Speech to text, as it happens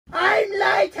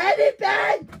my teddy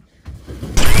Ben!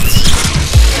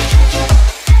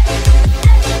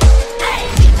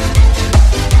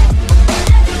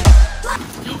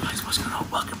 Yo guys, what's going on?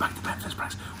 Welcome back to Phillips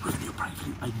Pranks with a new prank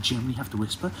video. I generally have to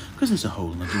whisper because there's a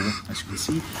hole in the door. As you can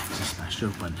see, it's smashed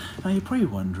open. Now you're probably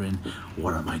wondering,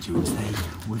 what am I doing today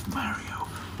with Mario?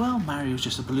 Well, Mario's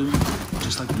just a balloon,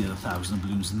 just like the other 1,000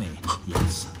 balloons in there.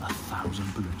 Yes,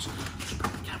 1,000 balloons. Let's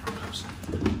bring the camera closer.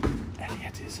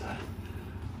 Elliot is,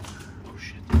 oh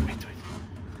shit, wait.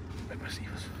 Wait, my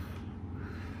sleeves.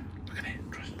 Look at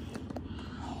it, trust me.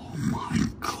 Oh my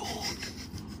god.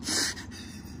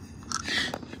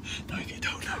 Now if you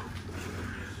don't know,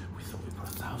 we thought we put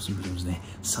 1,000 balloons in there.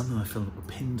 Some of them are filled up with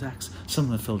pin tacks, some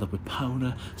of them are filled up with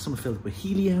powder, some are filled up with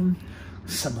helium,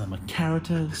 some of them are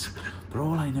characters. But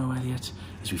all I know, Elliot,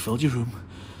 is we filled your room,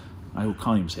 I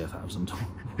can't even say 1,000,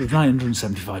 with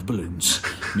 975 balloons.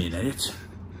 Me and Elliot,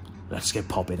 let's get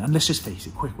popping. And let's just face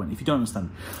it, quick one, if you don't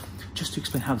understand, just to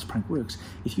explain how this prank works,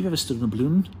 if you've ever stood on a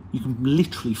balloon, you can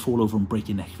literally fall over and break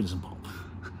your neck if it doesn't pop.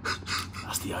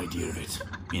 That's the idea of it.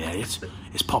 Me and Elliot,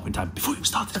 it's popping time. Before you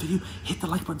start this video, hit the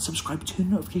like button, subscribe, turn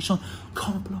the notification on,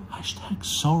 comment below, hashtag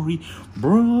sorry,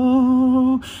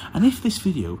 bro. And if this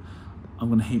video, I'm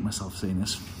going to hate myself saying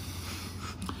this,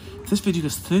 if this video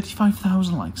gets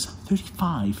 35,000 likes,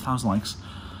 35,000 likes,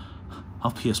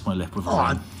 I'll pierce my lip with a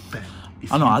ring.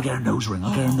 I know, I'll get a nose ring.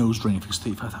 I'll get a nose ring if it's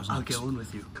 35,000 likes. I'll get on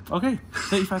with you. Okay,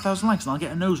 35,000 likes and I'll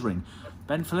get a nose ring.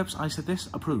 Ben Phillips, I said this,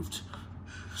 approved.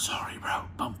 Sorry, bro.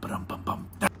 Bum, ba-dum, bum, bum.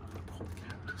 I need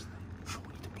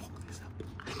to block this up.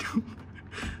 I do.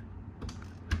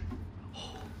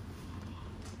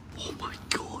 Oh my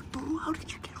god, bro. How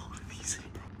did you get all of these in,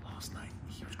 bro? Last night,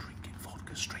 he was drinking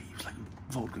vodka straight. He was like,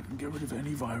 vodka can get rid of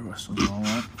any virus. I was all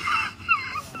right.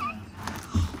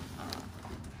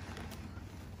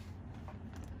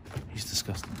 He's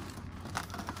disgusting.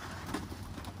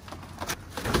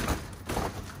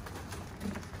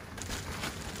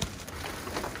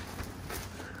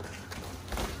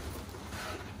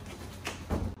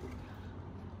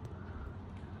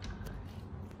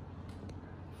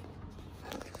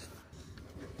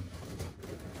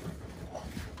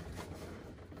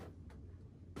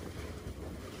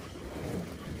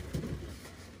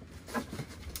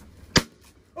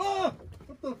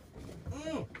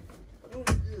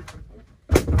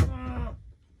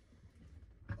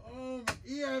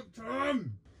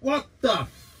 What the?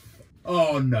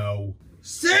 Oh no.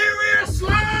 Seriously?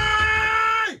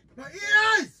 My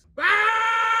ears!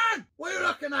 Ben! What are you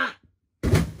looking at?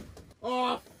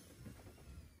 Oh.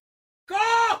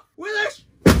 Go! With this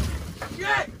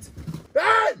shit!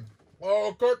 Ben!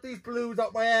 Oh, got these blues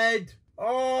up my head.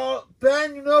 Oh,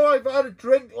 Ben, you know I've had a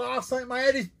drink last night. My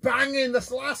head is banging. That's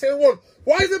the last thing I want.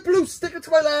 Why is the blue sticking to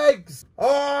my legs?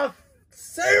 Oh,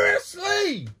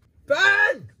 seriously?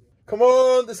 Ben! Come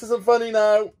on, this isn't funny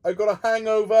now. I've got a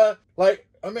hangover. Like,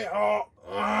 I mean,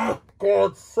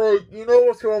 God's sake. You know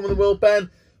what's going on with the world, Ben.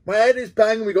 My head is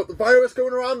banging. We got the virus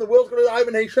going around. The world's going to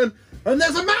hibernation. And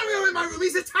there's a Mario in my room.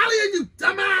 He's Italian, you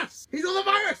dumbass. He's got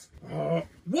the virus.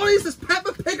 What is this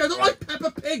Peppa Pig? I don't like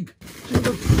Peppa Pig.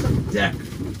 Dick.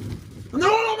 And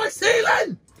they're all on my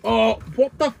ceiling. Oh,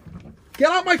 what the? Get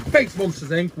out my face, Monsters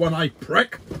Inc. One-eye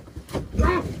prick.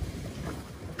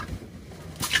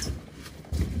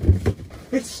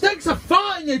 It stinks of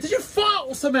fart in you! Did you fart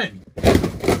or something?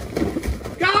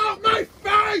 Get out my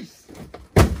face!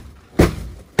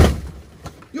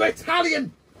 You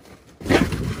Italian!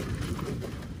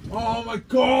 Oh my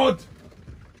god!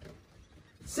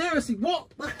 Seriously, what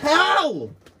the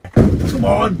hell? Come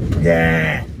on!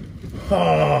 Yeah!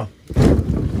 Oh.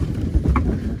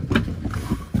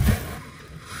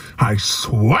 I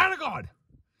swear to God,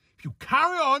 if you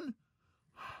carry on,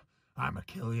 I'ma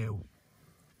kill you.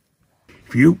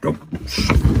 If you don't...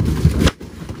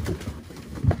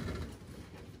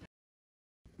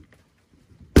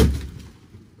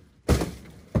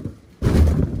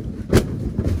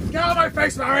 Get out of my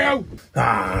face, Mario!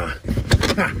 Ah!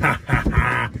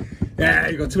 Yeah,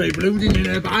 you got too many balloons in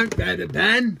your bank there,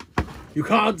 Ben. You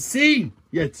can't see,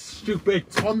 you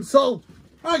stupid tonsil.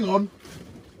 Hang on.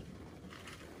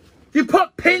 You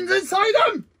put pins inside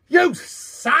them? You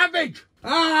savage!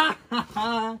 Ah!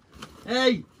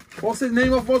 Hey! What's his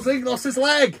name off what's he lost his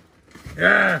leg?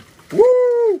 Yeah.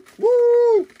 Woo!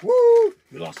 Woo! Woo!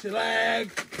 You lost your leg.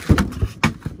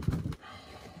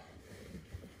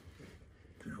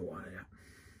 You know what?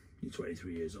 You're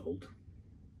 23 years old.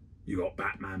 You got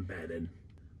Batman bedding.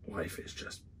 Life is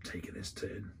just taking its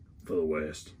turn for the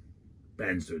worst.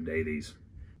 Ben's doing dailies.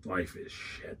 Life is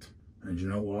shit. And you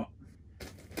know what?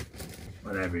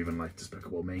 I never even liked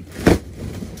Despicable Me.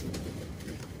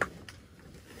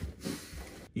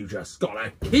 You just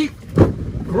gotta keep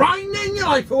grinding your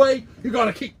life away. You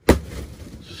gotta keep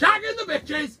shagging the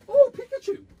bitches. Oh,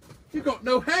 Pikachu, you got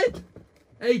no head.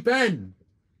 Hey, Ben,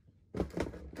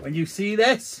 when you see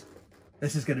this,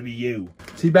 this is gonna be you.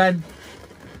 See, Ben,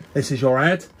 this is your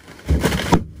head.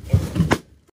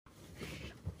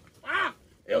 Ah,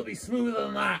 it'll be smoother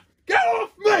than that. Get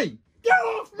off me! Get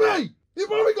off me!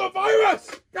 You've only got virus!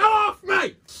 Get off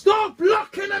me! Stop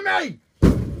looking at me!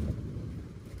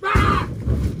 Ah!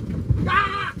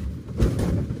 Ah!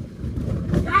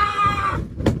 Ah!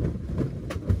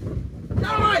 Go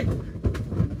away!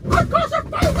 I'm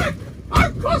claustrophobic!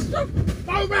 I'm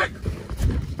claustrophobic!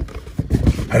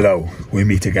 Hello, we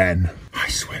meet again. I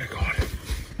swear to God.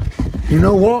 You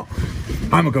know what?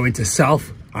 I'm gonna go into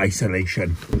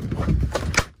self-isolation.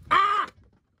 Ah!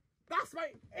 That's my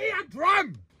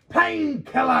eardrum!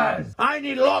 Painkillers! I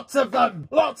need lots of them!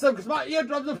 Lots of them, because my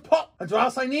eardrums have popped. And what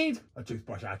else I need? A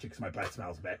toothbrush, actually, because my breath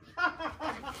smells a bit.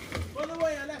 By the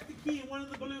way, I left the key in one of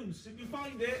the balloons. If you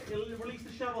find it, it'll release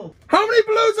the shovel. How many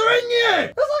balloons are in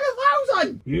here? There's like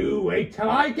 1,000! You wait till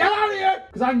I get out of here,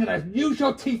 because I'm going to use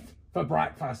your teeth for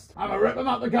breakfast. I'm going to rip them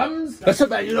out the gums. Listen,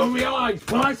 man, you don't realise.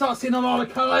 When I start seeing a lot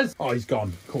of colours... Oh, he's gone.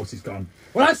 Of course he's gone.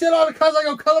 When I see a lot of colours, I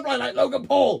go colourblind like Logan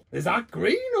Paul. Is that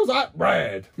green or is that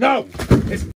red? No,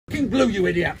 it's fucking blue, you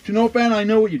idiot. Do you know what, Ben? I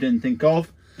know what you didn't think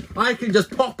of. I can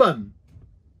just pop them.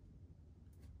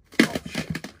 Oh,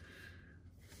 shit.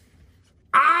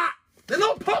 Ah! They're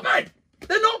not popping!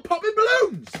 They're not popping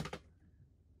balloons!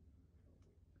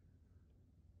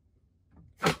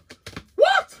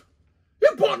 What?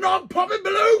 You're putting on popping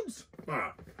balloons?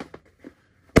 Ah.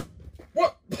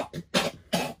 What?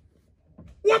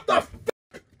 What the f***?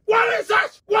 What is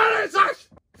this? What is this?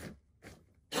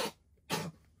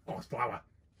 Oh, it's flour.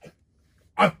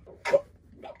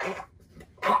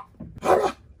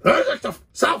 It's a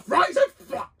self-rising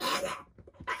flour.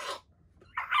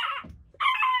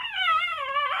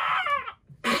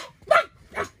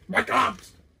 My God!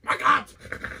 My God!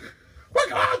 My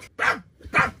God! Bam!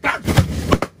 Bam! Bam!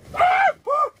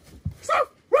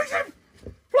 Self-rising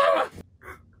flour.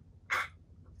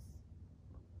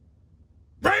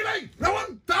 Really? No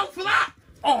one fell for that?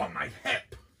 Oh, my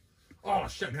hip. Oh,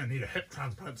 shit, I'm going to need a hip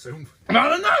transplant soon.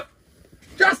 Not enough.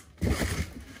 Just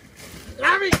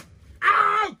let me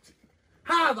out.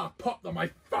 How the pop on my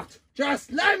foot?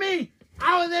 Just let me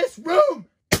out of this room.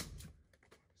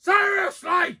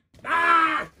 Seriously.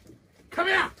 Ah, come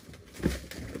here.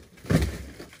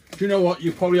 Do you know what?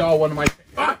 You probably are one of my...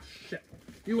 Ah, shit.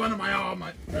 You are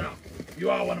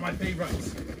one of my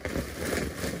favourites.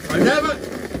 I never...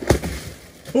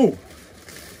 Oh.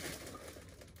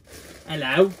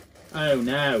 Hello? Oh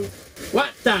no.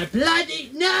 What the bloody...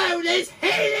 No, there's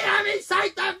helium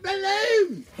inside the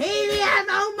balloon. Helium,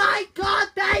 oh my God,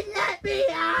 they let me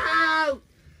out.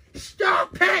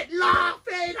 Stop it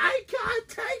laughing. I can't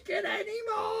take it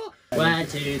anymore. 1,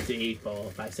 2, 3,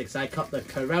 4, 5, 6. I caught the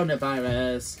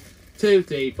coronavirus. 2,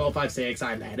 3, 4, 5, 6.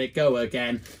 I let it go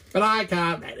again. But I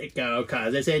can't let it go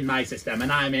because it's in my system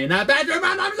and I'm in a bedroom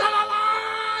and I'm still alive.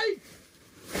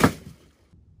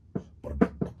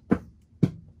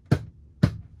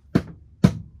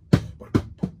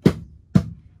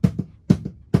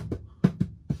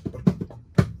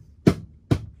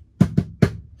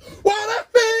 What a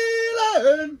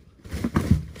feeling!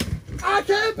 I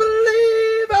can't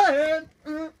believe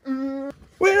it!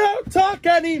 We don't talk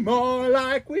anymore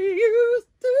like we used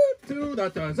to do.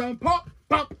 That doesn't pop,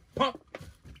 pop, pop.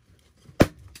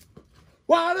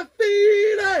 What a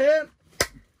feeling!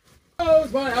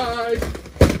 Close my eyes.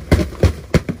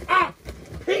 Ah!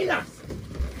 Penis!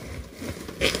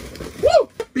 Woo!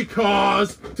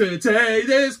 Because today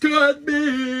this could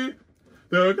be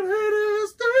the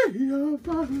greatest day of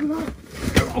my life.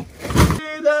 Oh.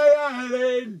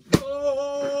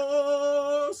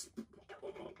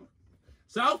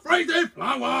 Self-raising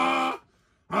flour.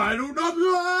 I do not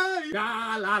like.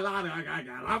 La la la la la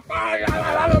la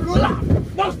la.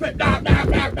 No spit. La la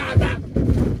la la la.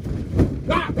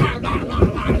 La la la la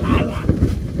la la la.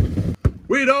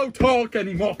 We don't talk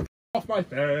anymore. Off my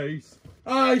face.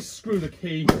 I screw the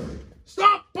key.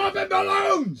 Stop popping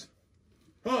balloons.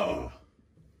 Oh.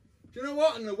 Do you know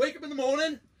what? I'm gonna wake up in the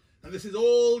morning and this is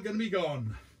all gonna be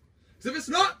gone. Because if it's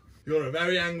not, you're a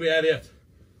very angry idiot.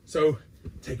 So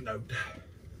take note.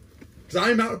 Because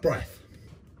I'm out of breath.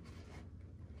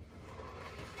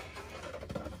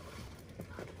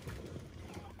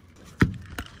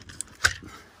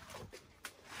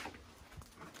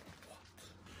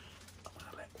 I'm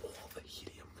gonna let all the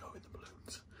helium go in the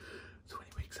balloons. So when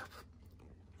he wakes up,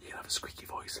 you can have a squeaky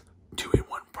voice.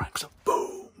 2-in-1 pranks up.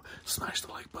 Boom! Smash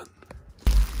the like button.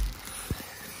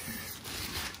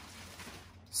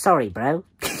 Sorry, bro.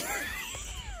 Got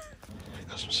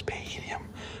some spare helium.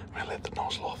 I'm gonna let the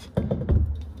nozzle off.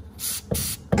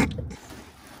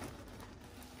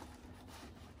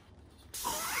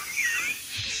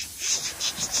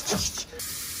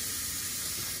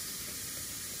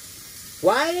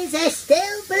 Why is there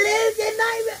still balloons in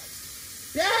my room?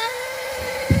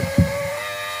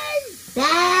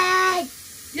 Dad!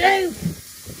 You!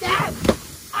 Dad!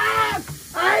 Ah!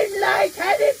 I'm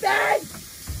lightheaded, Dad!